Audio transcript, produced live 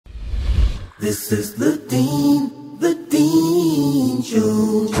This is the Dean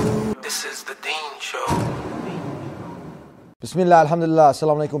Show. This is the Dean Show. Bismillah, alhamdulillah,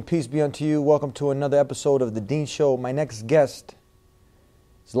 assalamu alaikum, peace be unto you. Welcome to another episode of The Deen Show. My next guest,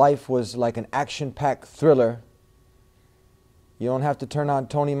 his life was like an action-packed thriller. You don't have to turn on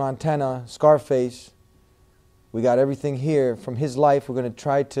Tony Montana, Scarface. We got everything here from his life. We're going to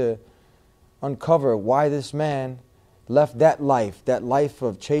try to uncover why this man left that life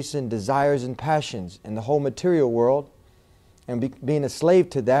of chasing desires and passions in the whole material world, and being a slave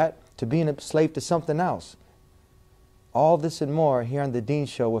to that, to being a slave to something else. All this and more here on The Deen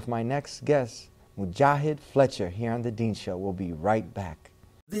Show with my next guest, Mujahid Fletcher, here on The Deen Show. We'll be right back.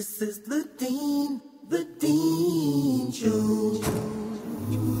 This is the Dean Show.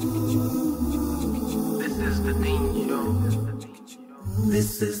 This is the Dean Show.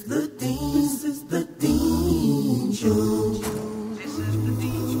 This is the Dean Show. This is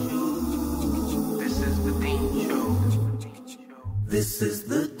the Dean Show. This is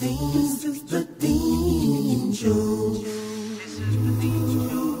the Dean Show. This is the Dean Show. This is the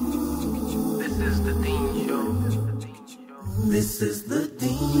Dean Show. This is the Dean Show. This is the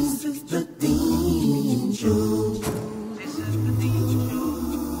Dean Show. This is the Dean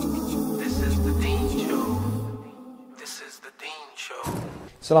Show. This is the Dean Show. This is the Dean Show.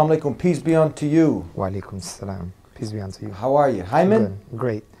 Assalamu alaikum, peace be unto you. Wa alaikum salam. Peace be unto you. How are you? Hyman? Good.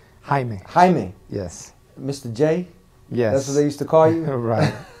 Great. Jaime. Jaime. Yes. Mr. J? Yes. That's what they used to call you?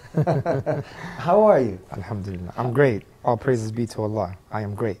 Right. How are you? Alhamdulillah. I'm great. All praises be to Allah. I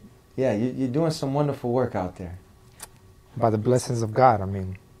am great. Yeah, you're doing some wonderful work out there. By the blessings of God,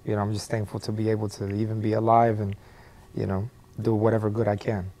 I'm just thankful to be able to even be alive and, do whatever good I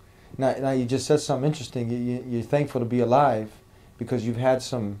can. Now you just said something interesting. You're thankful to be alive because you've had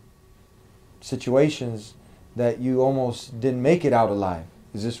some situations that you almost didn't make it out alive.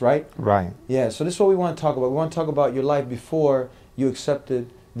 Is this right? Right. Yeah, so this is what we want to talk about. We want to talk about your life before you accepted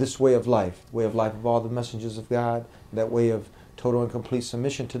this way of life, the way of life of all the messengers of God, that way of total and complete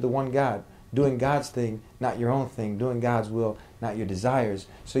submission to the one God, doing God's thing, not your own thing, doing God's will, not your desires.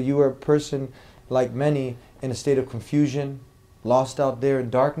 So you were a person like many in a state of confusion, lost out there in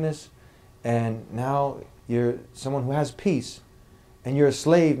darkness, and now you're someone who has peace. And you're a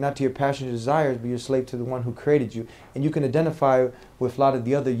slave, not to your passions and desires, but you're a slave to the one who created you. And you can identify with a lot of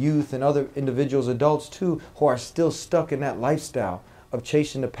the other youth and other individuals, adults too, who are still stuck in that lifestyle of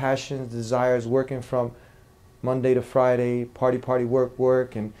chasing the passions, desires, working from Monday to Friday, party,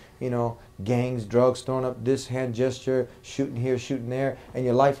 work, and, gangs, drugs, throwing up this hand gesture, shooting here, shooting there. And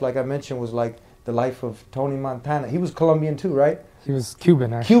your life, like I mentioned, was like the life of Tony Montana. He was Colombian too, right? He was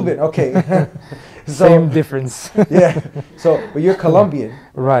Cuban, actually. Cuban, okay. Same difference. Yeah. So, but you're Colombian.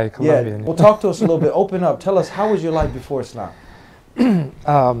 Right, Colombian. Yeah. Well, talk to us a little bit. Open up. Tell us, how was your life before Islam?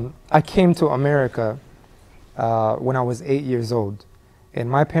 I came to America when I was 8 years old. And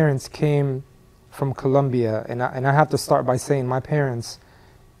my parents came from Colombia. And I have to start by saying my parents,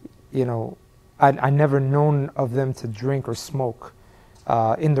 I never known of them to drink or smoke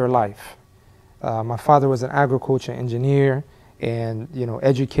in their life. My father was an agriculture engineer and,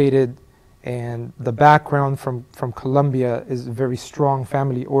 educated. And the background from Colombia is very strong,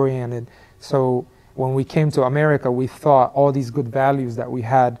 family-oriented. So when we came to America, we thought all these good values that we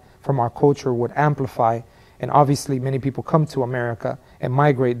had from our culture would amplify. And obviously, many people come to America and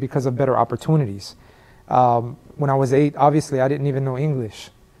migrate because of better opportunities. When I was 8, obviously, I didn't even know English.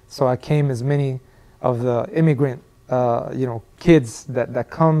 So I came as many of the immigrant, kids that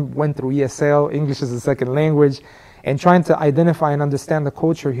went through ESL, English as a second language, and trying to identify and understand the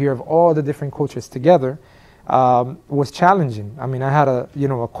culture here of all the different cultures together was challenging. I mean, I had a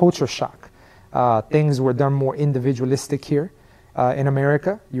culture shock. Things were done more individualistic here in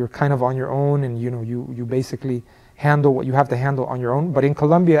America. You're kind of on your own, and you basically handle what you have to handle on your own. But in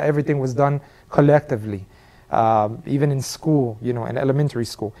Colombia, everything was done collectively, even in school, in elementary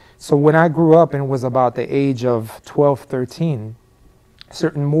school. So when I grew up and was about the age of 12, 13,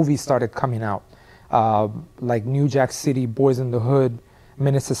 certain movies started coming out. Like New Jack City, Boys in the Hood,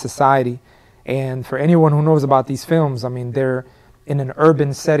 Menace to Society. And for anyone who knows about these films, I mean, they're in an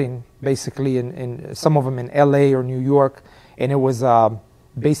urban setting, basically, in some of them in LA or New York. And it was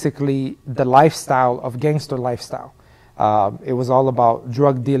basically the lifestyle of gangster lifestyle. It was all about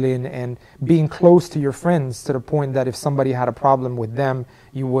drug dealing and being close to your friends to the point that if somebody had a problem with them,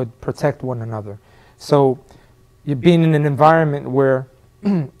 you would protect one another. So you're being in an environment where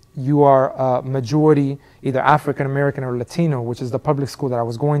you are majority either African American or Latino, which is the public school that I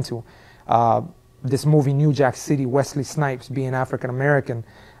was going to. This movie New Jack City, Wesley Snipes being African American,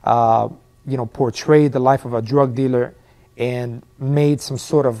 portrayed the life of a drug dealer and made some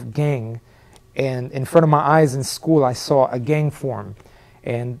sort of gang And in front of my eyes in school, I saw a gang form.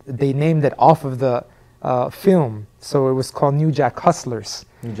 And they named it off of the film. So it was called New Jack Hustlers.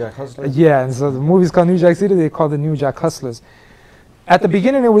 New Jack Hustlers? Yeah, and so the movie's called New Jack City. They called it New Jack Hustlers. At the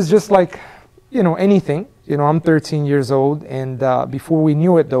beginning, it was just like, anything. I'm 13 years old. And before we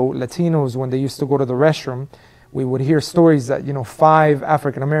knew it, though, Latinos, when they used to go to the restroom, we would hear stories that, 5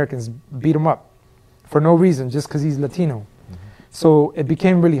 African Americans beat him up for no reason, just because he's Latino. So it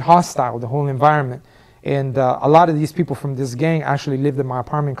became really hostile, the whole environment. And a lot of these people from this gang actually lived in my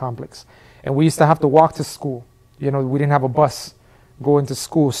apartment complex. And we used to have to walk to school. We didn't have a bus going to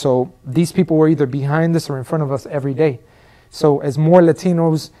school. So these people were either behind us or in front of us every day. So as more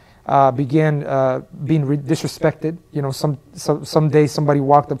Latinos began being disrespected, some day somebody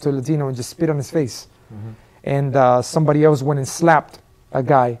walked up to a Latino and just spit on his face. And somebody else went and slapped a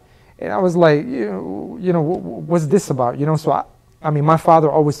guy. And I was like, what's this about? So I mean, my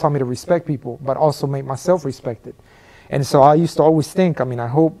father always taught me to respect people, but also make myself respected. And so I used to always think, I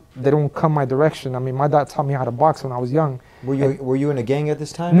hope they don't come my direction. My dad taught me how to box when I was young. Were you in a gang at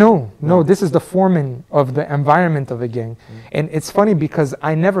this time? No. This is the forming of the environment of a gang. And it's funny because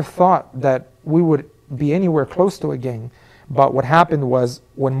I never thought that we would be anywhere close to a gang. But what happened was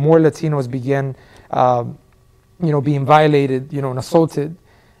when more Latinos began, being violated, and assaulted,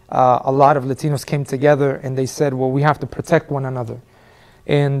 a lot of Latinos came together and they said, well, we have to protect one another.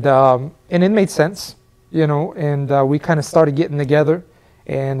 And it made sense, and we kind of started getting together.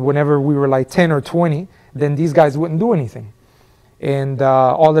 And whenever we were like 10 or 20, then these guys wouldn't do anything. And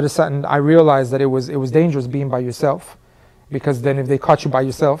all of a sudden, I realized that it was dangerous being by yourself, because then if they caught you by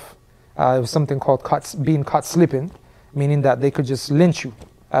yourself, it was something called being caught slipping, meaning that they could just lynch you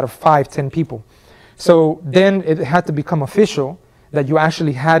out of 5, 10 people. So then it had to become official that you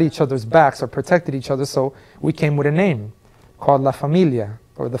actually had each other's backs or protected each other. So we came with a name called La Familia,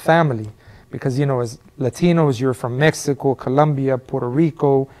 or the family, because, as Latinos, you're from Mexico, Colombia, Puerto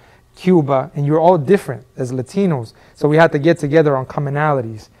Rico, Cuba, and you're all different as Latinos. So we had to get together on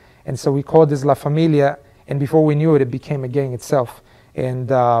commonalities. And so we called this La Familia, and before we knew it, it became a gang itself. And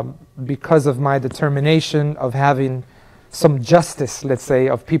because of my determination of having some justice, let's say,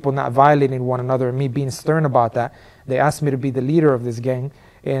 of people not violating one another, and me being stern about that, they asked me to be the leader of this gang,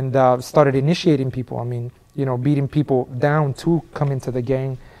 and started initiating people. Beating people down to come into the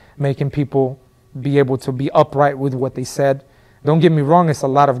gang, making people be able to be upright with what they said. Don't get me wrong, it's a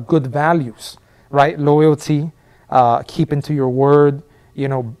lot of good values, right? Loyalty, keeping to your word,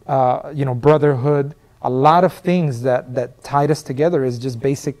 brotherhood. A lot of things that tied us together is just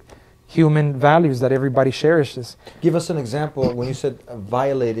basic human values that everybody cherishes. Give us an example when you said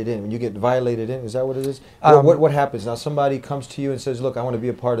violated in. When you get violated in, is that what it is? What happens? Now somebody comes to you and says, look, I want to be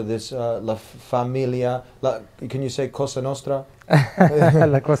a part of this La Familia. Can you say Cosa Nostra?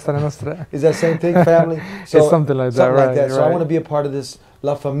 La Cosa Nostra. Is that same thing, family? So, it's something like that, right? So right. I want to be a part of this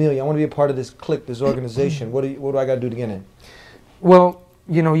La Familia. I want to be a part of this clique, this organization. What do I got to do to get in? Well,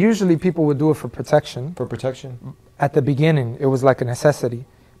 usually people would do it for protection. For protection? At the beginning, it was like a necessity.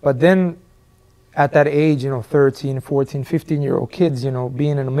 But then at that age, 13, 14, 15-year-old kids,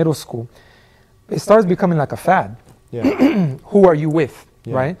 being in a middle school, it starts becoming like a fad. Yeah. Who are you with,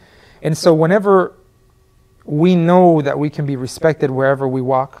 right? And so whenever we know that we can be respected wherever we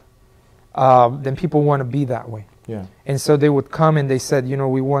walk, then people want to be that way. Yeah. And so they would come and they said,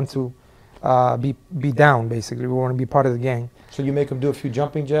 we want to be down, basically. We want to be part of the gang. So you make them do a few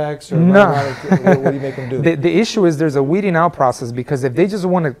jumping jacks? Or no. What do you make them do? The issue is there's a weeding out process, because if they just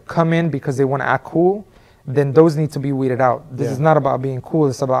want to come in because they want to act cool, then those need to be weeded out. This is not about being cool.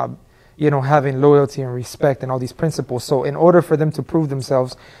 It's about, having loyalty and respect and all these principles. So in order for them to prove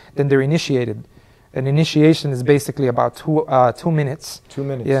themselves, then they're initiated. An initiation is basically about 2 minutes. 2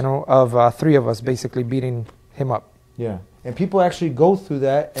 minutes. Of 3 of us basically beating him up. Yeah. And people actually go through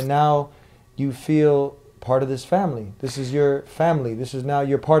that, and now you feel part of this family. This is your family. This is now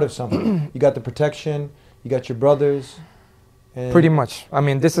you're part of something. You got the protection. You got your brothers. And pretty much.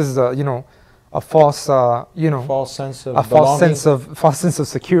 This is a false false sense of false sense of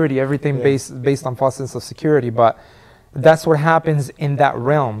security. Everything based on false sense of security. But that's what happens in that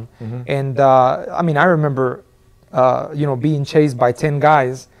realm. And I remember being chased by 10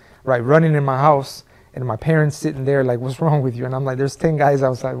 guys, right, running in my house, and my parents sitting there like, what's wrong with you? And I'm like, there's 10 guys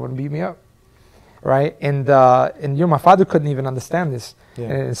outside want to beat me up. Right, and my father couldn't even understand this. Yeah.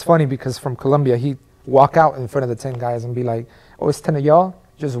 And it's funny because from Colombia, he'd walk out in front of the 10 guys and be like, "Oh, it's 10 of y'all,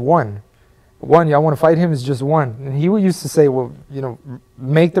 just one. Y'all want to fight him? It's just one." And he used to say, "Well,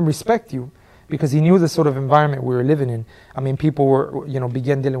 make them respect you, because he knew the sort of environment we were living in. I mean, people were,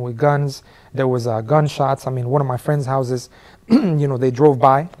 began dealing with guns. There was gunshots. I mean, one of my friend's houses, they drove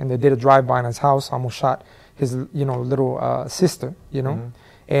by and they did a drive-by in his house, almost shot his, little sister,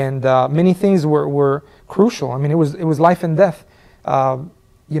 And many things were crucial. I mean, it was life and death.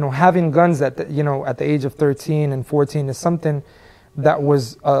 Having guns at the age of 13 and 14 is something that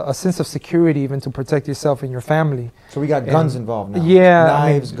was a sense of security, even to protect yourself and your family. So we got guns involved now. Yeah,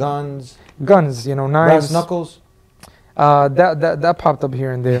 knives, guns, knives. Brass knuckles. That popped up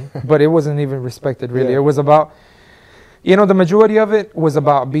here and there, but it wasn't even respected really. Yeah. It was about, the majority of it was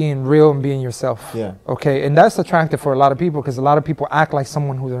about being real and being yourself. Yeah. Okay, and that's attractive for a lot of people because a lot of people act like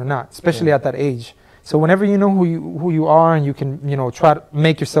someone who they're not, especially at that age. So whenever you know who you are and you can try to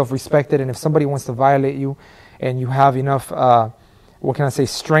make yourself respected, and if somebody wants to violate you, and you have enough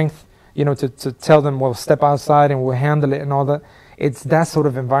strength, to tell them, well, step outside and we'll handle it and all that. It's that sort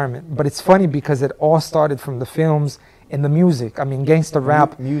of environment. But it's funny because it all started from the films and the music. I mean, gangster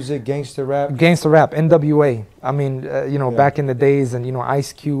rap. Music, gangster rap. Gangster rap, NWA. I mean, Yeah. back in the days, and,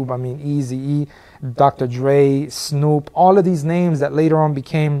 Ice Cube, I mean, Eazy-E, Dr. Dre, Snoop, all of these names that later on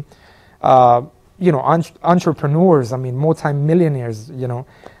became, entrepreneurs, I mean, multi-millionaires,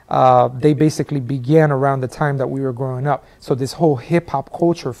 they basically began around the time that we were growing up. So this whole hip-hop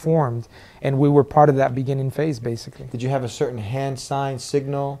culture formed, and we were part of that beginning phase, basically. Did you have a certain hand sign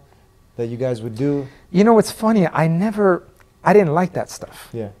signal that you guys would do? It's funny. I didn't like that stuff.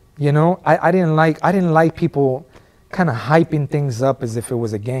 Yeah. I didn't like people kind of hyping things up as if it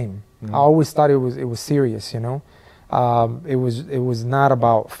was a game. Mm-hmm. I always thought it was serious. It was not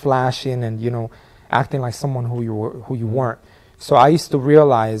about flashing and acting like someone who you weren't. So I used to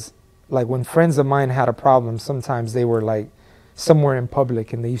realize, like, when friends of mine had a problem, sometimes they were like somewhere in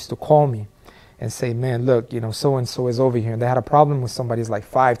public and they used to call me and say, man, look, so-and-so is over here. And they had a problem with somebody. It's like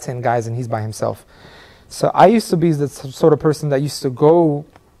 5, 10 guys and he's by himself. So I used to be the sort of person that used to go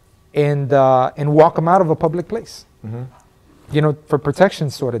and walk them out of a public place, for protection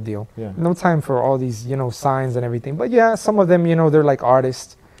sort of deal. Yeah. No time for all these, signs and everything. But yeah, some of them, they're like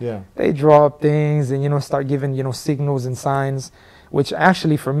artists. Yeah. They draw up things and, start giving, signals and signs, which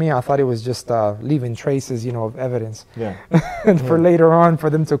actually for me, I thought it was just leaving traces, of evidence. Yeah. And for later on, for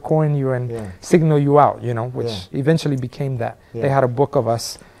them to coin you and signal you out, which Yeah. eventually became that. Yeah. They had a book of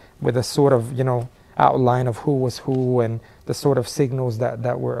us with a sort of, outline of who was who and the sort of signals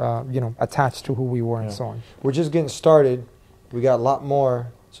that were, attached to who we were and so on. We're just getting started. We got a lot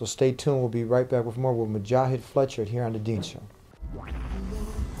more, so stay tuned. We'll be right back with more with Mujahid Fletcher here on The Dean Show.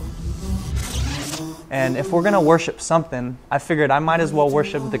 And if we're going to worship something, I figured I might as well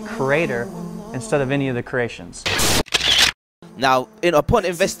worship the Creator instead of any of the creations. Now, upon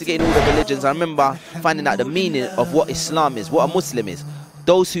investigating all the religions, I remember finding out the meaning of what Islam is, what a Muslim is.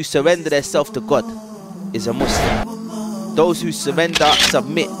 Those who surrender themselves to God is a Muslim. Those who surrender,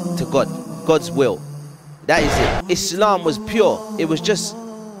 submit to God, God's will. That is it. Islam was pure. It was just,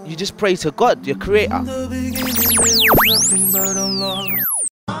 you just pray to God, your Creator.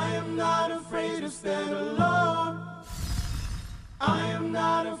 I am not afraid to stand alone. I am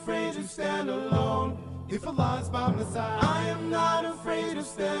not afraid to stand alone. If Allah's by my side, I am not afraid to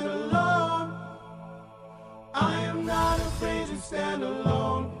stand alone. I am not afraid to stand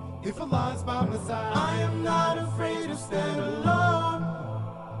alone. If Allah's by my side, I am not afraid to stand alone.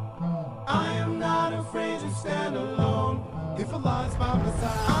 I am not afraid to stand alone. If Allah's by my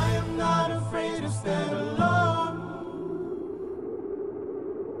side, I am not afraid to stand alone.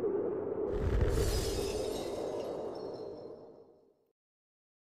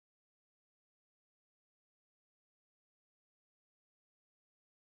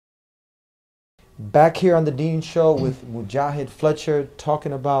 Back here on The Dean Show with Mujahid Fletcher,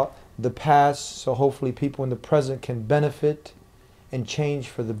 talking about the past, so hopefully people in the present can benefit and change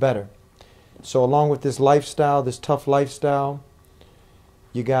for the better. So along with this lifestyle, this tough lifestyle,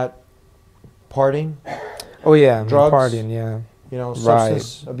 you got partying. Oh yeah, drugs, partying, yeah.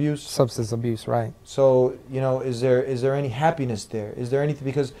 Substance abuse. Substance abuse, right. So, is there any happiness there? Is there anything,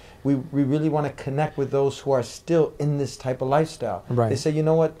 because we really want to connect with those who are still in this type of lifestyle. Right. They say, you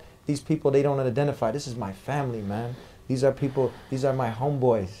know what? These people, they don't identify. This is my family, man. These are people, these are my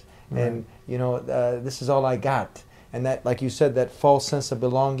homeboys. Right. And, this is all I got. And that, like you said, that false sense of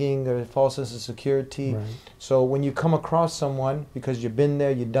belonging or false sense of security. Right. So when you come across someone, because you've been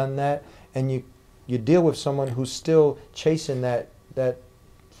there, you've done that, and you deal with someone who's still chasing that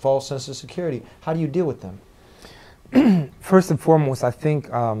false sense of security, how do you deal with them? First and foremost, I think,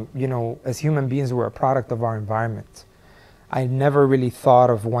 as human beings, we're a product of our environment. I never really thought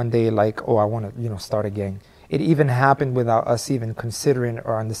of one day like, oh, I want to, start a gang. it even happened without us even considering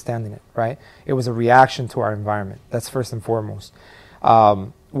or understanding it, right? It was a reaction to our environment. That's first and foremost.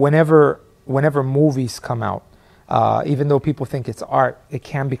 Whenever movies come out, even though people think it's art, it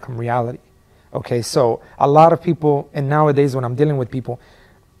can become reality. Okay, so a lot of people, and nowadays when I'm dealing with people,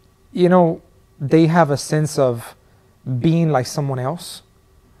 you know, they have a sense of being like someone else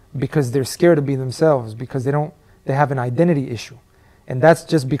because they're scared to be themselves, because they have an identity issue. And that's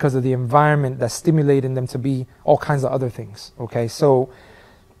just because of the environment that's stimulating them to be all kinds of other things. Okay, so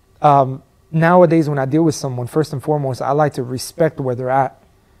nowadays when I deal with someone, first and foremost, I like to respect where they're at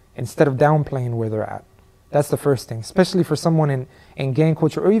instead of downplaying where they're at. That's the first thing, especially for someone in gang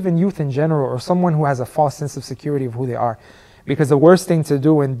culture or even youth in general, or someone who has a false sense of security of who they are. Because the worst thing to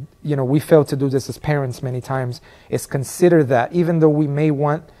do, and you know, we fail to do this as parents many times, is consider that even though we may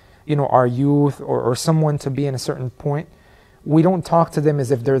want, you know, our youth or someone to be in a certain point, we don't talk to them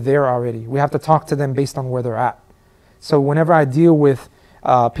as if they're there already. We have to talk to them based on where they're at. So whenever I deal with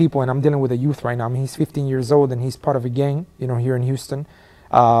people, and I'm dealing with a youth right now, I mean, he's 15 years old and he's part of a gang, you know, here in Houston.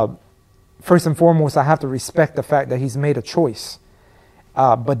 First and foremost, I have to respect the fact that he's made a choice.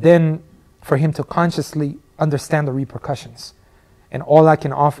 But then for him to consciously understand the repercussions. And all I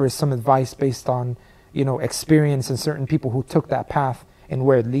can offer is some advice based on, you know, experience and certain people who took that path and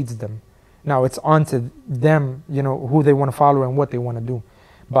where it leads them. Now it's on to them, you know, who they want to follow and what they want to do.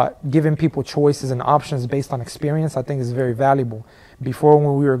 But giving people choices and options based on experience, I think is very valuable. Before,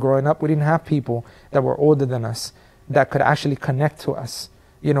 when we were growing up, we didn't have people that were older than us that could actually connect to us,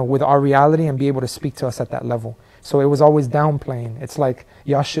 you know, with our reality and be able to speak to us at that level. So it was always downplaying. It's like,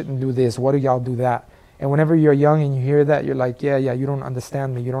 y'all shouldn't do this. What do y'all do that? And whenever you're young and you hear that, you're like, yeah, you don't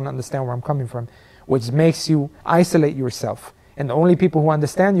understand me. You don't understand where I'm coming from, which makes you isolate yourself. And the only people who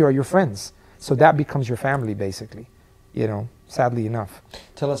understand you are your friends. So that becomes your family, basically, you know, sadly enough.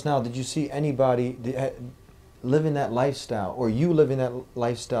 Tell us now, did you see anybody living that lifestyle, or you living that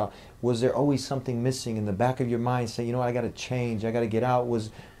lifestyle? Was there always something missing in the back of your mind saying, you know what, I got to change, I got to get out? Was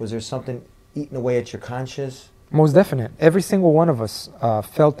there something eating away at your conscience? Most definite. Every single one of us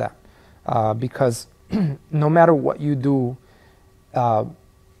felt that because no matter what you do,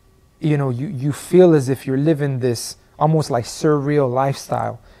 you know, you feel as if you're living this almost like surreal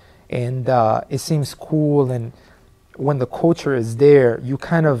lifestyle, and it seems cool. And when the culture is there, you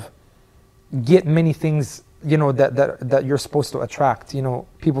kind of get many things, you know, that you're supposed to attract. You know,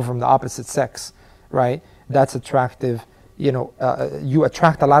 people from the opposite sex, right? That's attractive. You know, you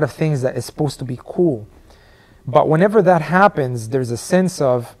attract a lot of things that is supposed to be cool. But whenever that happens, there's a sense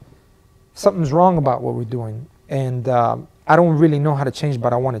of something's wrong about what we're doing. And I don't really know how to change,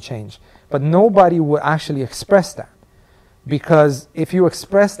 but I want to change. But nobody will actually express that. Because if you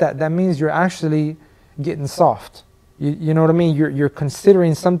express that, that means you're actually getting soft. You know what I mean? You're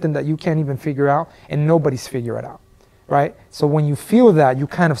considering something that you can't even figure out, and nobody's figure it out, right? So when you feel that, you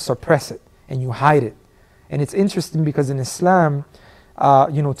kind of suppress it and you hide it. And it's interesting because in Islam,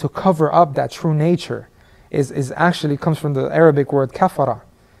 you know, to cover up that true nature is actually comes from the Arabic word kafara,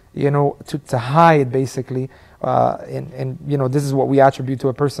 you know, to hide basically. And you know, this is what we attribute to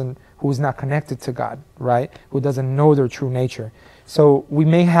a person who is not connected to God, right? Who doesn't know their true nature. So we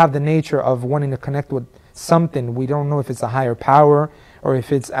may have the nature of wanting to connect with something. We don't know if it's a higher power or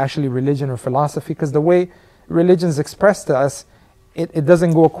if it's actually religion or philosophy, because the way religion's expressed to us, it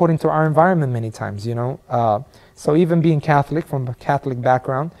doesn't go according to our environment many times, you know. So even being Catholic, from a Catholic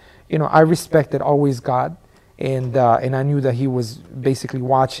background, you know, I respected always God, and I knew that He was basically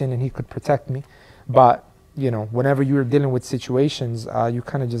watching and He could protect me. But you know, whenever you're dealing with situations, you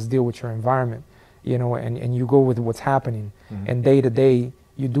kind of just deal with your environment, you know, and you go with what's happening. Mm-hmm. And day to day,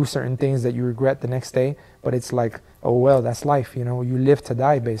 you do certain things that you regret the next day, but it's like, oh well, that's life, you know, you live to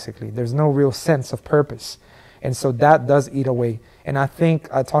die basically. There's no real sense of purpose. And so that does eat away. And I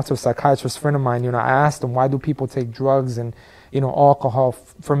think, I talked to a psychiatrist friend of mine, you know, I asked him, why do people take drugs and, you know, alcohol?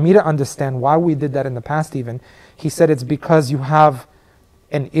 For me to understand why we did that in the past even, he said it's because you have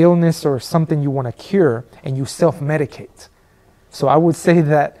an illness or something you want to cure and you self-medicate. So I would say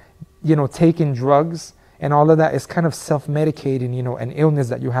that, you know, taking drugs and all of that is kind of self-medicating, you know, an illness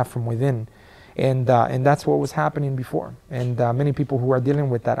that you have from within. And that's what was happening before. And many people who are dealing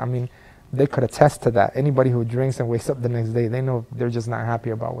with that, I mean, they could attest to that. Anybody who drinks and wakes up the next day, they know they're just not happy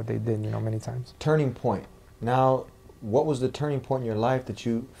about what they did, you know, many times. Turning point. Now, what was the turning point in your life that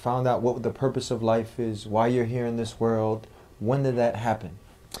you found out what the purpose of life is, why you're here in this world? When did that happen?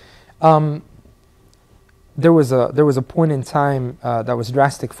 There was a point in time that was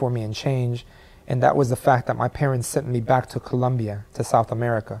drastic for me and change, and that was the fact that my parents sent me back to Colombia, to South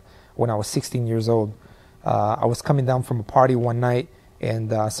America, when I was 16 years old. I was coming down from a party one night,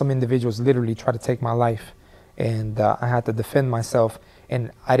 and some individuals literally tried to take my life. and I had to defend myself.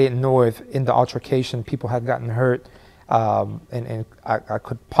 And I didn't know if in the altercation people had gotten hurt, and I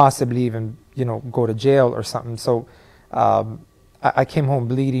could possibly even, go to jail or something. So I came home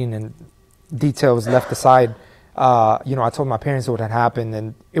bleeding, and details left aside. I told my parents what had happened,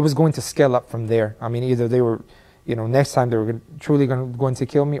 and it was going to scale up from there. I mean, either they were, next time they were truly going to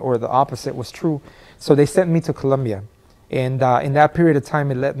kill me, or the opposite was true. So they sent me to Colombia. And in that period of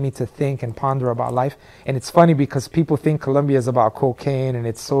time, it led me to think and ponder about life. And it's funny because people think Colombia is about cocaine and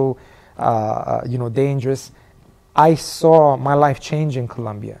it's so, dangerous. I saw my life change in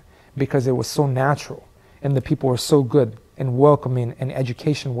Colombia because it was so natural, and the people were so good and welcoming, and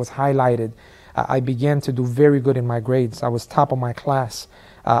education was highlighted. I began to do very good in my grades. I was top of my class.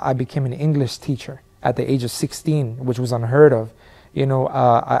 I became an English teacher at the age of 16, which was unheard of.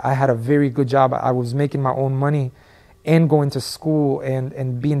 I had a very good job. I was making my own money and going to school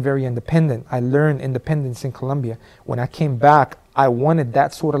and being very independent. I learned independence in Colombia. When I came back, I wanted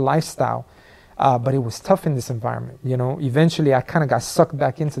that sort of lifestyle, but it was tough in this environment. Eventually I kind of got sucked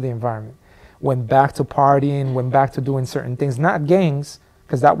back into the environment, went back to partying, went back to doing certain things, not gangs,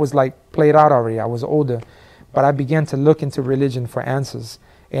 because that was like played out already. I was older, but I began to look into religion for answers,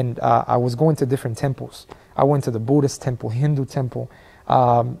 and I was going to different temples. I went to the Buddhist temple, Hindu temple.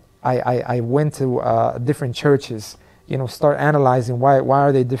 I went to different churches. Start analyzing why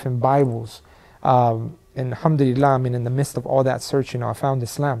are they different Bibles. And alhamdulillah, in the midst of all that search, I found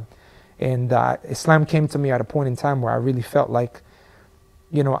Islam. And Islam came to me at a point in time where I really felt like,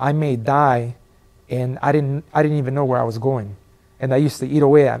 I may die, and I didn't even know where I was going. And that used to eat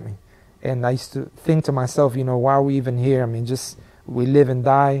away at me. And I used to think to myself, why are we even here? just we live and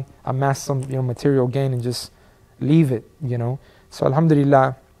die, amass some material gain, and just leave it. So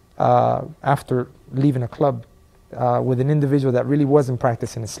alhamdulillah, after leaving a club, with an individual that really wasn't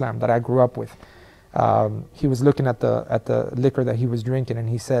practicing Islam, that I grew up with. He was looking at the liquor that he was drinking, and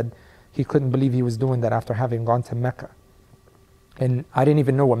he said he couldn't believe he was doing that after having gone to Mecca. And I didn't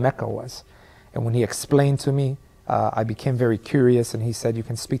even know what Mecca was. And when he explained to me, I became very curious, and he said, you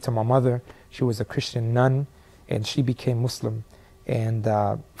can speak to my mother. She was a Christian nun, and she became Muslim. And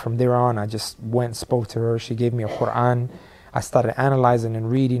from there on, I just went and spoke to her. She gave me a Quran. I started analyzing and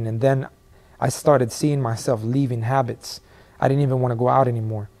reading, and then I started seeing myself leaving habits. I didn't even want to go out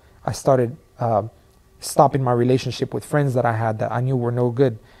anymore. I started stopping my relationship with friends that I had that I knew were no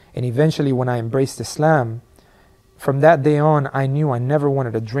good. And eventually, when I embraced Islam, from that day on, I knew I never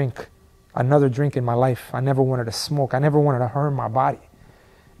wanted to drink another drink in my life. I never wanted to smoke. I never wanted to harm my body,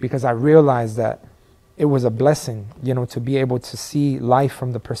 because I realized that it was a blessing, to be able to see life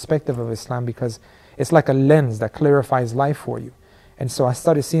from the perspective of Islam, because it's like a lens that clarifies life for you. And so I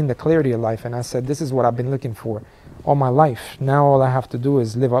started seeing the clarity of life, and I said, this is what I've been looking for all my life. Now all I have to do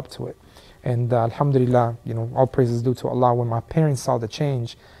is live up to it. And alhamdulillah, all praises due to Allah. When my parents saw the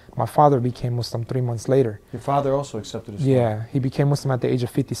change, my father became Muslim 3 months later. Your father also accepted Islam? Yeah, he became Muslim at the age of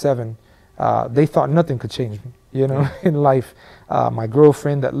 57. They thought nothing could change me, in life. My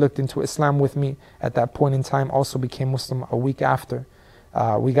girlfriend that looked into Islam with me at that point in time also became Muslim a week after.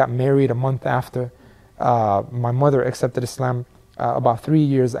 We got married a month after. My mother accepted Islam about 3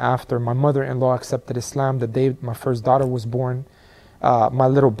 years after. My mother-in-law accepted Islam the day my first daughter was born. My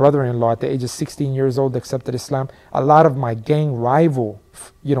little brother-in-law at the age of 16 years old accepted Islam. A lot of my gang rival,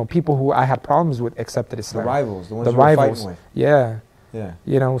 people who I had problems with, accepted Islam. The rivals, the ones you were fighting with. Yeah.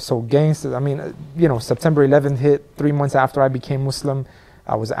 Yeah. So Gangster, September 11th hit 3 months after I became Muslim.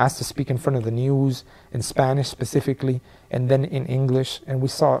 I was asked to speak in front of the news in Spanish specifically, and then in English. And we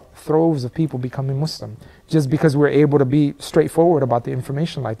saw throves of people becoming Muslim just because we're able to be straightforward about the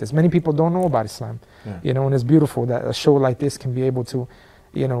information like this. Many people don't know about Islam, and it's beautiful that a show like this can be able to,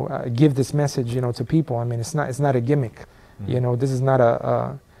 give this message, to people. It's not a gimmick. This is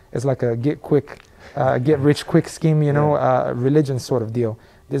not it's like a get rich quick scheme, religion sort of deal.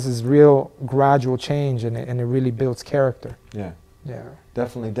 This is real gradual change, and it really builds character. Yeah.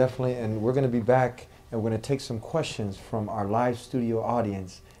 Definitely. And we're going to be back, and we're going to take some questions from our live studio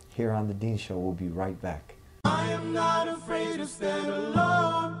audience here on The Deen Show. We'll be right back. I am not afraid to stand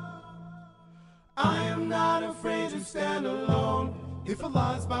alone. I am not afraid to stand alone. If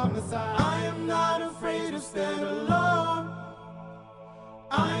Allah is by my side, I am not afraid to stand alone.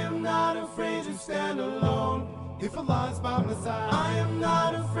 I am not afraid to stand alone. If Allah is by my side, I am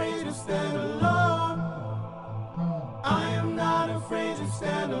not afraid to stand alone. I am not afraid to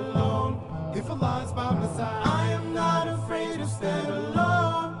stand alone. If Allah is by my side, I am not afraid to stand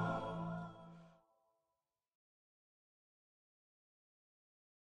alone.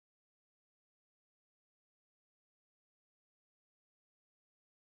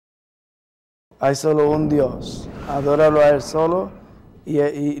 Hay solo un Dios. Adóralo a Él solo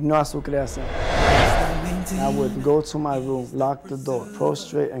y no a su creación. I would go to my room, lock the door,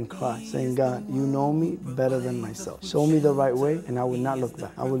 prostrate and cry, saying, God, you know me better than myself. Show me the right way and I will not look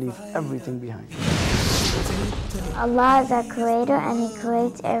back. I will leave everything behind. Allah is our creator and He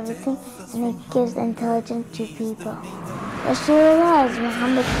creates everything and He gives intelligence to people. Rasulullah is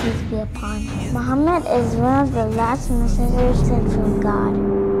Muhammad, peace be upon him. Muhammad is one of the last messengers sent from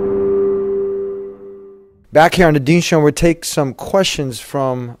God. Back here on the Dean Show, we'll take some questions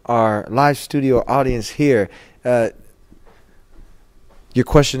from our live studio audience here. Your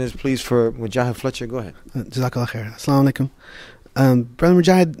question is, please, for Mujahid Fletcher. Go ahead. Jazakallah khair. Assalamu alaikum. Brother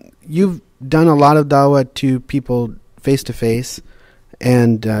Mujahid, you've done a lot of dawah to people face-to-face.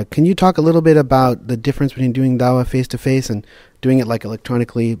 And can you talk a little bit about the difference between doing dawah face-to-face and doing it like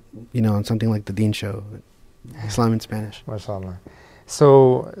electronically, on something like the Deen Show, Islam in Spanish? MashaAllah.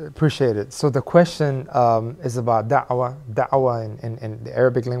 So, appreciate it. So the question is about da'wah. Da'wah in the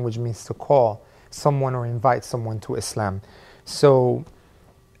Arabic language means to call someone or invite someone to Islam. So,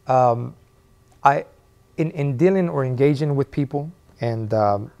 in dealing or engaging with people and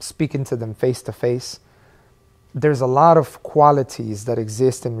speaking to them face to face, there's a lot of qualities that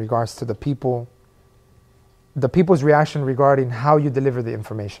exist in regards to the people's reaction regarding how you deliver the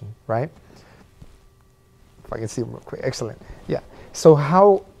information, right? If I can see real quick. Excellent. Yeah. So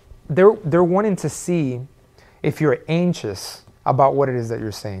how they're wanting to see if you're anxious about what it is that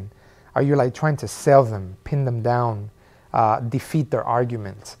you're saying. Are you like trying to sell them, pin them down, defeat their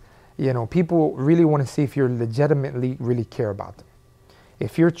argument? People really want to see if you're legitimately really care about them.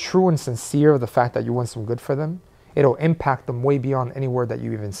 If you're true and sincere of the fact that you want some good for them, it'll impact them way beyond any word that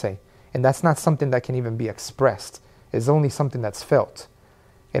you even say. And that's not something that can even be expressed. It's only something that's felt.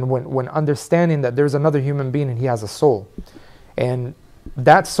 And when understanding that there's another human being and he has a soul, and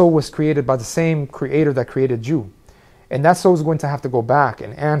that soul was created by the same creator that created you, and that soul is going to have to go back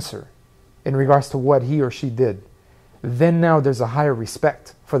and answer in regards to what he or she did, then now there's a higher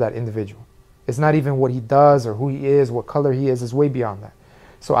respect for that individual. It's not even what he does or who he is, what color he is way beyond that.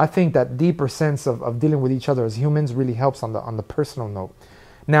 So I think that deeper sense of dealing with each other as humans really helps on the personal note.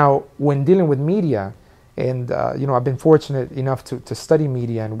 Now, when dealing with media, and I've been fortunate enough to study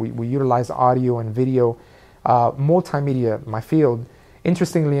media, and we utilize audio and video, multimedia, my field.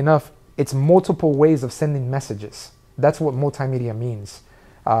 Interestingly enough, it's multiple ways of sending messages. That's what multimedia means.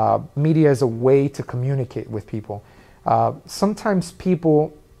 Media is a way to communicate with people. Sometimes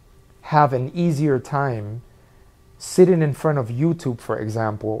people have an easier time sitting in front of YouTube, for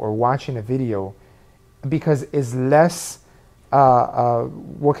example, or watching a video, because it's less,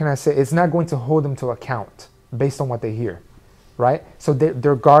 what can I say, it's not going to hold them to account based on what they hear, right? So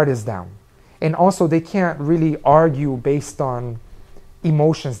their guard is down. And also they can't really argue based on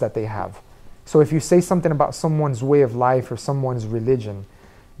emotions that they have. So if you say something about someone's way of life or someone's religion,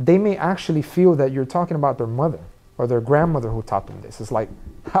 they may actually feel that you're talking about their mother or their grandmother who taught them this. It's like,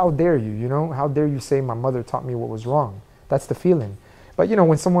 how dare you, how dare you say my mother taught me what was wrong? That's the feeling. But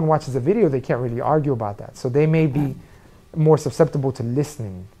when someone watches a video, they can't really argue about that. So they may be more susceptible to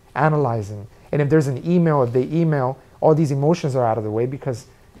listening, analyzing. And if there's an email, if they email, all these emotions are out of the way, because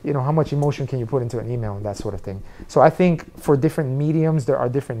how much emotion can you put into an email and that sort of thing. So I think for different mediums, there are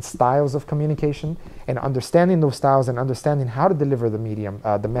different styles of communication, and understanding those styles and understanding how to deliver the medium,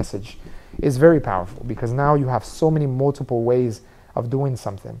 the message, is very powerful, because now you have so many multiple ways of doing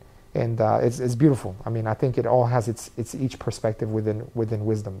something, and it's beautiful. I mean, I think it all has its each perspective within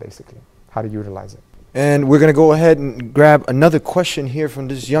wisdom, basically, how to utilize it. And we're going to go ahead and grab another question here from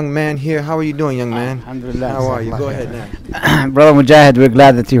this young man here. How are you doing, young man? Alhamdulillah. How are you? Go ahead now. Brother Mujahid, we're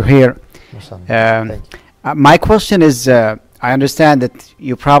glad that you're here. My question is, I understand that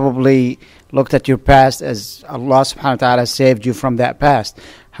you probably looked at your past as Allah subhanahu wa ta'ala saved you from that past.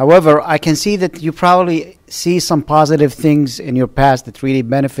 However, I can see that you probably see some positive things in your past that really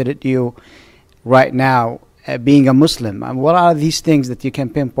benefited you right now, being a Muslim. And what are these things that you can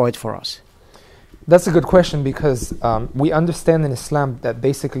pinpoint for us? That's a good question, because we understand in Islam that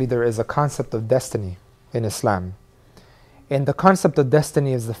basically there is a concept of destiny in Islam. And the concept of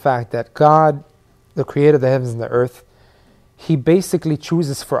destiny is the fact that God, the creator of the heavens and the earth, He basically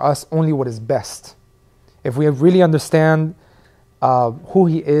chooses for us only what is best. If we really understand who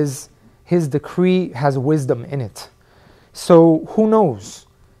He is, His decree has wisdom in it. So who knows?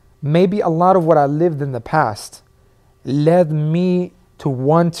 Maybe a lot of what I lived in the past led me to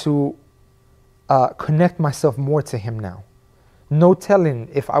want to connect myself more to Him now. No telling,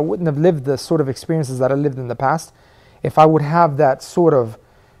 if I wouldn't have lived the sort of experiences that I lived in the past, if I would have that sort of,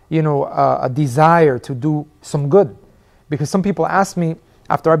 a desire to do some good. Because some people ask me,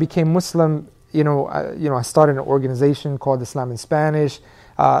 after I became Muslim, I started an organization called Islam in Spanish.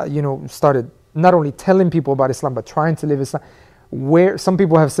 Started not only telling people about Islam, but trying to live Islam. Where some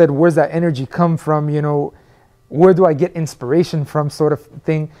people have said, where's that energy come from? Where do I get inspiration from, sort of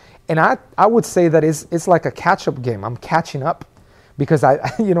thing? And I would say that it's like a catch-up game. I'm catching up because I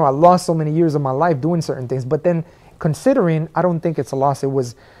lost so many years of my life doing certain things. But then considering, I don't think it's a loss. It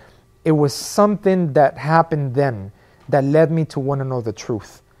was something that happened then that led me to want to know the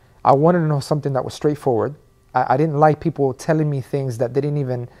truth. I wanted to know something that was straightforward. I didn't like people telling me things that they didn't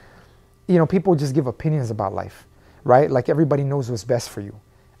even, people just give opinions about life, right? Like everybody knows what's best for you.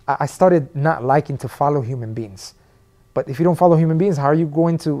 I started not liking to follow human beings. But if you don't follow human beings, how are you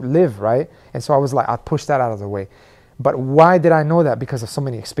going to live, right? And so I was like, I pushed that out of the way. But why did I know that? Because of so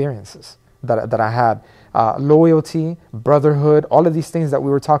many experiences that I had. Loyalty, brotherhood, all of these things that we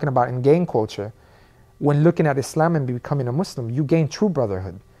were talking about in gang culture. When looking at Islam and becoming a Muslim, you gain true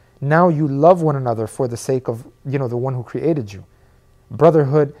brotherhood. Now you love one another for the sake of, the one who created you.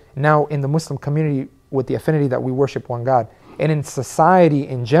 Brotherhood now in the Muslim community with the affinity that we worship one God. And in society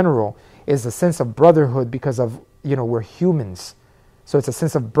in general is a sense of brotherhood because of, we're humans. So it's a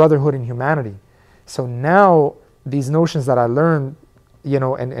sense of brotherhood in humanity. So now these notions that I learned,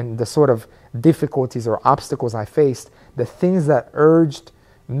 and the sort of difficulties or obstacles I faced, the things that urged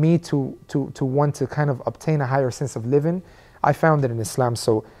me to want to kind of obtain a higher sense of living, I found it in Islam.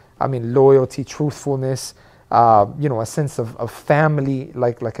 So, loyalty, truthfulness, a sense of family,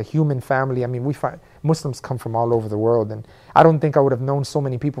 like a human family. We find Muslims come from all over the world, and I don't think I would have known so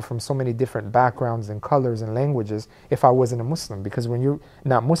many people from so many different backgrounds and colors and languages if I wasn't a Muslim, because when you're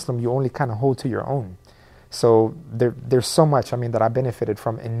not Muslim, you only kind of hold to your own. So there's so much, that I benefited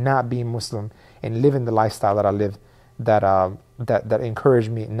from in not being Muslim and living the lifestyle that I lived that encouraged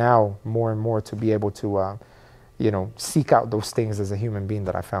me now more and more to be able to, seek out those things as a human being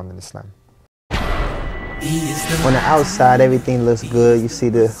that I found in Islam. On the outside, everything looks good. You see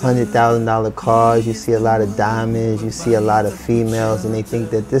the $100,000 cars, you see a lot of diamonds, you see a lot of females, and they think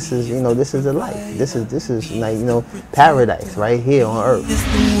that this is, this is the life. This is like, paradise right here on earth.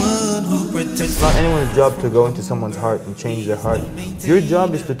 It's not anyone's job to go into someone's heart and change their heart. Your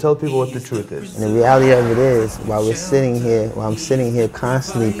job is to tell people what the truth is. And the reality of it is, while I'm sitting here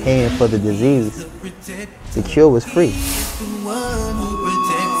constantly paying for the disease, the cure was free.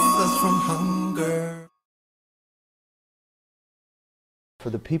 For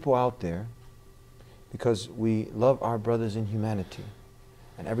the people out there, because we love our brothers in humanity,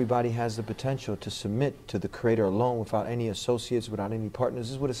 and everybody has the potential to submit to the Creator alone without any associates, without any partners.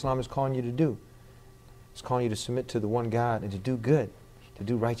 This is what Islam is calling you to do. It's calling you to submit to the one God and to do good, to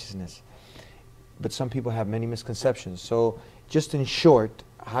do righteousness. But some people have many misconceptions. So just in short,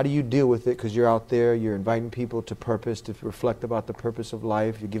 how do you deal with it? Because you're out there, you're inviting people to purpose, to reflect about the purpose of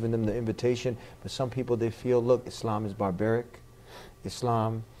life. You're giving them the invitation. But some people, they feel, look, Islam is barbaric.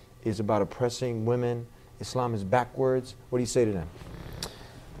 Islam is about oppressing women. Islam is backwards. What do you say to them?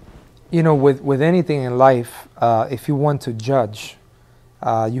 With anything in life, if you want to judge,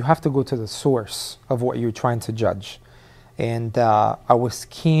 you have to go to the source of what you're trying to judge. And I was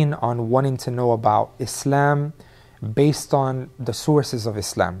keen on wanting to know about Islam based on the sources of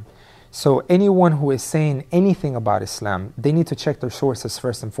Islam. So anyone who is saying anything about Islam, they need to check their sources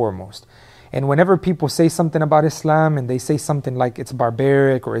first and foremost. And whenever people say something about Islam and they say something like it's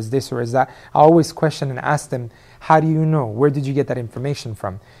barbaric or is this or is that, I always question and ask them, how do you know? Where did you get that information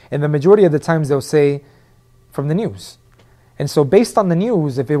from? And the majority of the times they'll say, from the news. And so based on the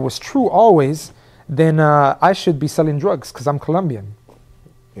news, if it was true always, then I should be selling drugs because I'm Colombian.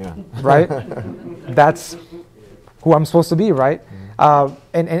 Yeah. Right? That's who I'm supposed to be, right?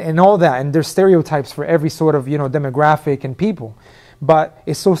 And all that. And there's stereotypes for every sort of, demographic and people. But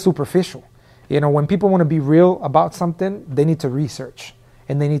it's so superficial. When people want to be real about something, they need to research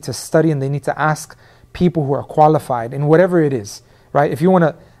and they need to study and they need to ask people who are qualified in whatever it is, right? If you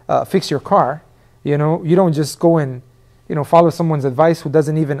want to fix your car, you don't just go and, follow someone's advice who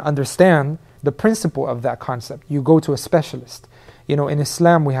doesn't even understand the principle of that concept. You go to a specialist. In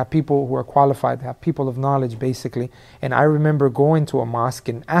Islam, we have people who are qualified, have people of knowledge, basically. And I remember going to a mosque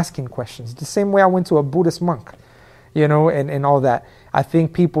and asking questions, the same way I went to a Buddhist monk, and all that. I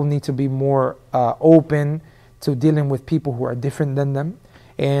think people need to be more open to dealing with people who are different than them.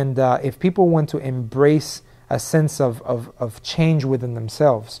 And if people want to embrace a sense of change within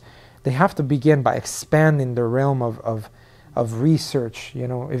themselves, they have to begin by expanding the realm of research.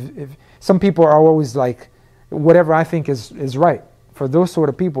 If some people are always like, whatever I think is right. For those sort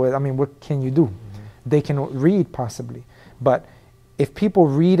of people, what can you do? Mm-hmm. They can read possibly. But if people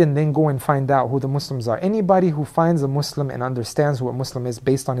read and then go and find out who the Muslims are, anybody who finds a Muslim and understands who a Muslim is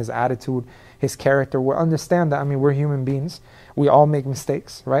based on his attitude, his character, will understand that, I mean, we're human beings. We all make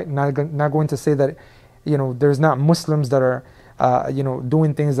mistakes, right? Not going to say that, there's not Muslims that are,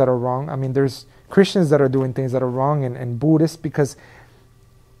 doing things that are wrong. I mean, there's Christians that are doing things that are wrong, and Buddhists, because,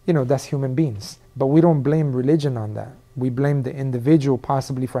 that's human beings. But we don't blame religion on that. We blame the individual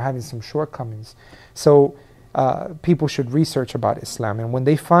possibly for having some shortcomings. So people should research about Islam. And when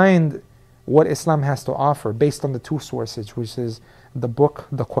they find what Islam has to offer based on the two sources, which is the book,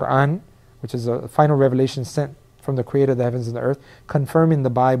 the Quran, which is a final revelation sent from the Creator of the heavens and the earth, confirming the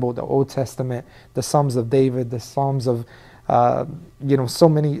Bible, the Old Testament, the Psalms of David, the Psalms of, so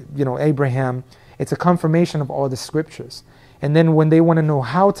many, Abraham. It's a confirmation of all the scriptures. And then when they want to know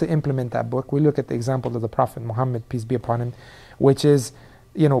how to implement that book, we look at the example of the Prophet Muhammad, peace be upon him, which is,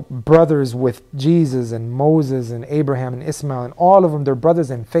 brothers with Jesus and Moses and Abraham and Ismail, and all of them, they're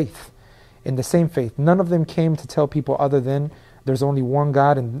brothers in faith, in the same faith. None of them came to tell people other than there's only one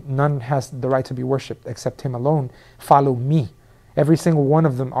God and none has the right to be worshipped except Him alone. Follow me. Every single one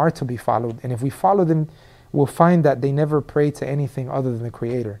of them are to be followed. And if we follow them, we'll find that they never pray to anything other than the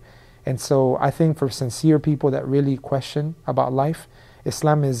Creator. And so I think for sincere people that really question about life,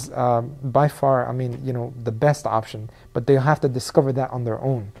 Islam is by far, the best option. But they'll have to discover that on their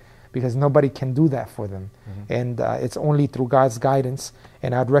own, because nobody can do that for them. And it's only through God's guidance.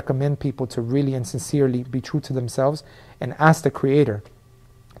 And I'd recommend people to really and sincerely be true to themselves and ask the Creator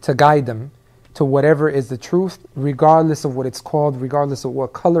to guide them to whatever is the truth, regardless of what it's called, regardless of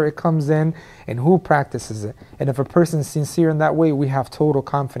what color it comes in, and who practices it. And if a person is sincere in that way, we have total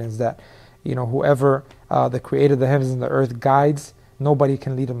confidence that, whoever the Creator of the heavens and the earth guides, nobody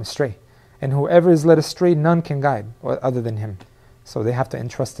can lead them astray. And whoever is led astray, none can guide other than Him. So they have to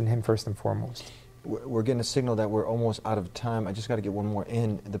entrust in Him first and foremost. We're getting a signal that we're almost out of time. I just got to get one more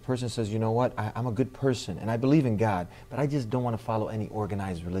in. The person says, you know what, I'm a good person and I believe in God, but I just don't want to follow any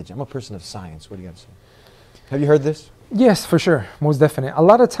organized religion. I'm a person of science. What do you got to say? Have you heard this? Yes, for sure. Most definitely. A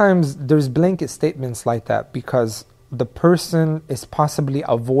lot of times there's blanket statements like that because the person is possibly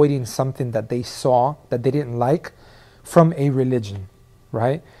avoiding something that they saw that they didn't like from a religion,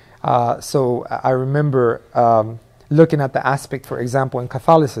 right? So I remember looking at the aspect, for example, in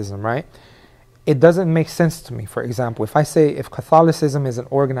Catholicism, right? It doesn't make sense to me, for example, if Catholicism is an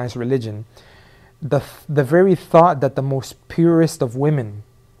organized religion, the very thought that the most purest of women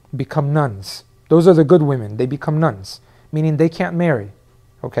become nuns, those are the good women, they become nuns, meaning they can't marry,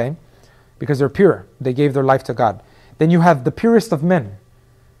 okay? Because they're pure, they gave their life to God. Then you have the purest of men,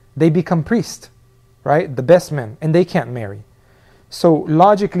 they become priests, right? The best men, and they can't marry. So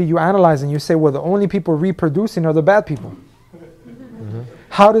logically you analyze and you say, well, the only people reproducing are the bad people.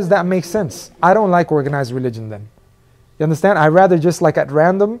 How does that make sense? I don't like organized religion then. You understand? I'd rather just like at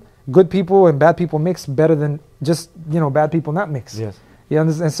random, good people and bad people mix better than just, bad people not mix. Yes. You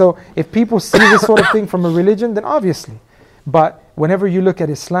understand? So if people see this sort of thing from a religion, then obviously. But whenever you look at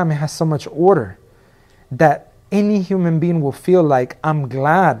Islam, it has so much order that any human being will feel like, I'm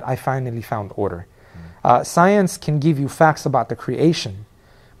glad I finally found order. Science can give you facts about the creation,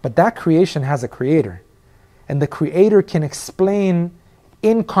 but that creation has a creator. And the creator can explain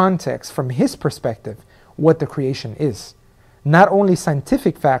in context, from his perspective, what the creation is. Not only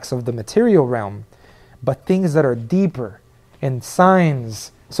scientific facts of the material realm, but things that are deeper and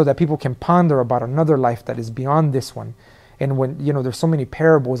signs so that people can ponder about another life that is beyond this one. And when, there's so many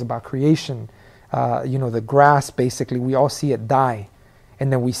parables about creation, the grass, basically, we all see it die.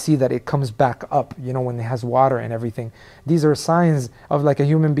 And then we see that it comes back up, when it has water and everything. These are signs of like a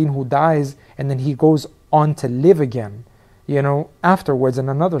human being who dies and then he goes on to live again, afterwards in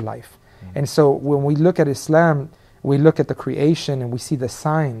another life. And so when we look at Islam, we look at the creation and we see the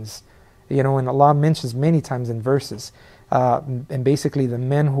signs, and Allah mentions many times in verses. And basically the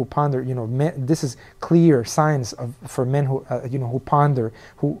men who ponder, this is clear signs for men who, who ponder,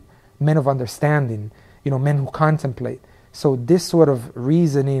 men of understanding, men who contemplate. So this sort of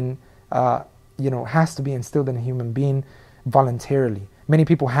reasoning, has to be instilled in a human being voluntarily. Many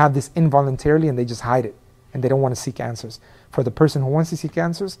people have this involuntarily and they just hide it and they don't want to seek answers. For the person who wants to seek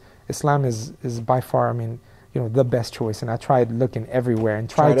answers, Islam is by far, the best choice. And I tried looking everywhere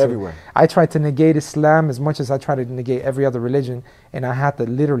and I tried to negate Islam as much as I tried to negate every other religion. And I had to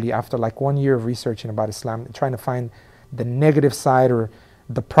literally, after like 1 year of researching about Islam, trying to find the negative side or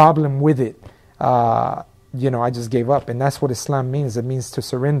the problem with it, I just gave up. And that's what Islam means. It means to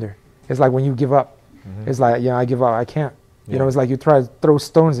surrender. It's like when you give up. It's like, I give up, I can't. It's like you try to throw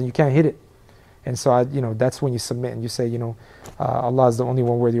stones and you can't hit it. And so, that's when you submit and you say, Allah is the only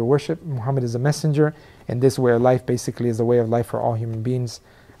one worthy of worship. Muhammad is a messenger. And this way of life basically is the way of life for all human beings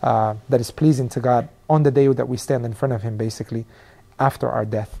that is pleasing to God on the day that we stand in front of Him, basically, after our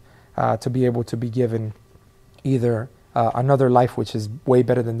death, to be able to be given either another life which is way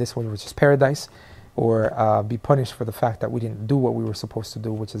better than this one, which is paradise, or be punished for the fact that we didn't do what we were supposed to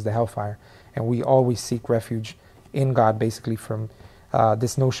do, which is the hellfire. And we always seek refuge in God, basically, from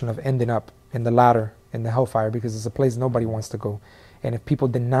this notion of ending up in the ladder, in the hellfire, because it's a place nobody wants to go. And if people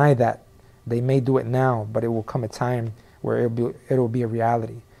deny that, they may do it now, but it will come a time where it'll be a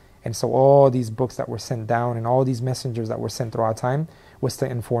reality. And so all these books that were sent down and all these messengers that were sent throughout time was to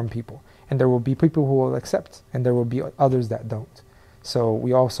inform people. And there will be people who will accept, and there will be others that don't. So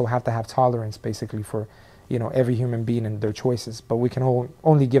we also have to have tolerance, basically, for every human being and their choices. But we can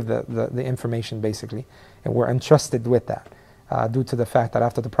only give the information, basically, and we're entrusted with that. Due to the fact that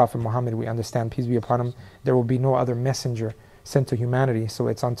after the Prophet Muhammad, we understand, peace be upon him, there will be no other messenger sent to humanity. So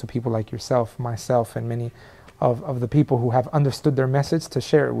it's unto people like yourself, myself, and many of the people who have understood their message to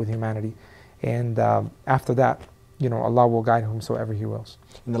share it with humanity. And after that, Allah will guide whomsoever He wills.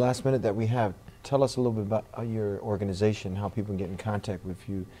 In the last minute that we have, tell us a little bit about your organization, how people can get in contact with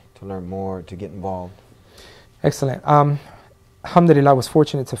you to learn more, to get involved. Excellent. Alhamdulillah, I was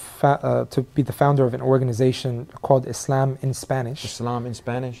fortunate to be the founder of an organization called Islam in Spanish. Islam in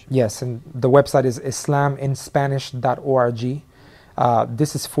Spanish? Yes, and the website is islaminspanish.org.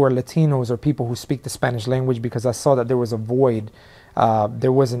 This is for Latinos or people who speak the Spanish language, because I saw that there was a void.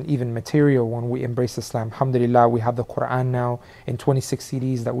 There wasn't even material when we embraced Islam. Alhamdulillah, we have the Quran now in 26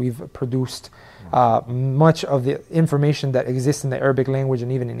 CDs that we've produced. Much of the information that exists in the Arabic language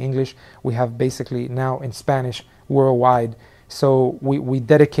and even in English, we have basically now in Spanish worldwide. So we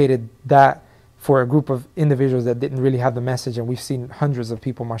dedicated that for a group of individuals that didn't really have the message, and we've seen hundreds of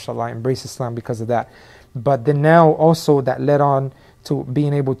people, mashallah, embrace Islam because of that. But then now also that led on to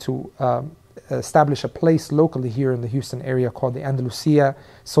being able to establish a place locally here in the Houston area called the Andalusia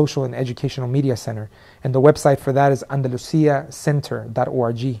Social and Educational Media Center. And the website for that is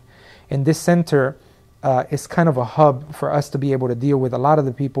andalusiacenter.org. And this center is kind of a hub for us to be able to deal with a lot of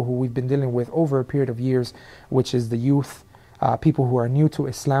the people who we've been dealing with over a period of years, which is the youth, people who are new to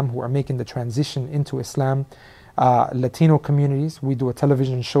Islam, who are making the transition into Islam, Latino communities. We do a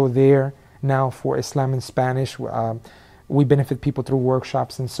television show there now for Islam in Spanish. We benefit people through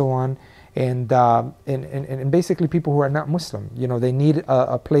workshops and so on. And basically people who are not Muslim. They need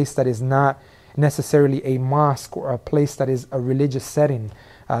a place that is not necessarily a mosque or a place that is a religious setting.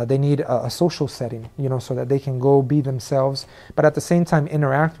 They need a social setting, so that they can go be themselves, but at the same time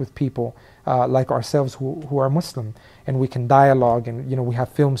interact with people like ourselves who are Muslim. And we can dialogue, and we have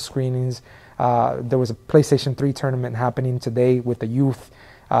film screenings. There was a PlayStation 3 tournament happening today with the youth,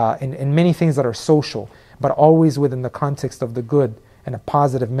 and many things that are social, but always within the context of the good and a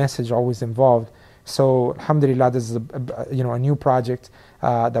positive message always involved. So alhamdulillah, this is a new project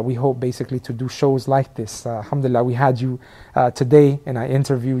that we hope basically to do shows like this. Alhamdulillah, we had you today, and I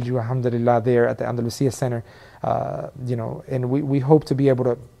interviewed you, alhamdulillah, there at the Andalusia Center. And we hope to be able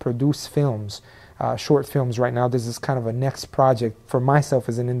to produce films, short films right now. This is kind of a next project for myself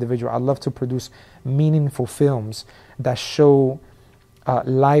as an individual. I love to produce meaningful films that show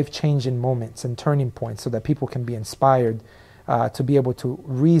life-changing moments and turning points so that people can be inspired to be able to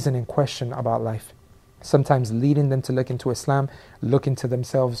reason and question about life. Sometimes leading them to look into Islam, look into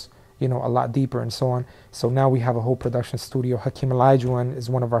themselves, a lot deeper and so on. So now we have a whole production studio. Hakim Elijahwan is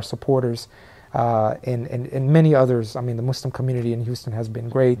one of our supporters, and many others. I mean, the Muslim community in Houston has been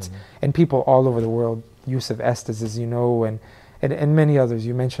great, and people all over the world. Yusuf Estes, as you know, and many others.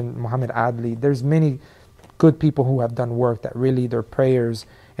 You mentioned Muhammad Adli. There's many good people who have done work that really their prayers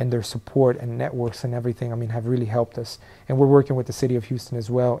and their support and networks and everything, have really helped us. And we're working with the city of Houston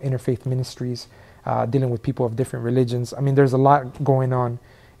as well, Interfaith Ministries, dealing with people of different religions. there's a lot going on,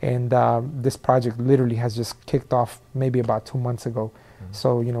 and this project literally has just kicked off maybe about 2 months ago.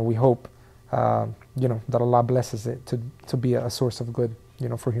 So, we hope, that Allah blesses it to be a source of good,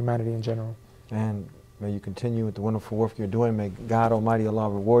 for humanity in general. And may you continue with the wonderful work you're doing. May God Almighty Allah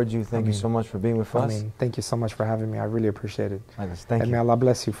reward you. Thank you so much for being with us. Thank you so much for having me. I really appreciate it. Thank you. May Allah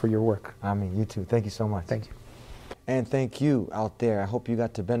bless you for your work. You too. Thank you so much. Thank you. And thank you out there. I hope you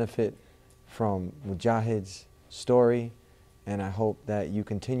got to benefit from Mujahid's story, and I hope that you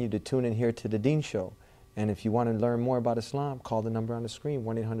continue to tune in here to The Deen Show. And if you want to learn more about Islam, call the number on the screen,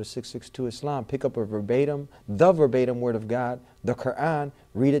 1-800-662-ISLAM. Pick up the verbatim Word of God, the Quran,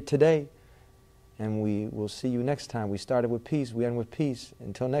 read it today. And we will see you next time. We started with peace, we end with peace.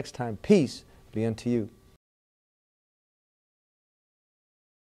 Until next time, peace be unto you.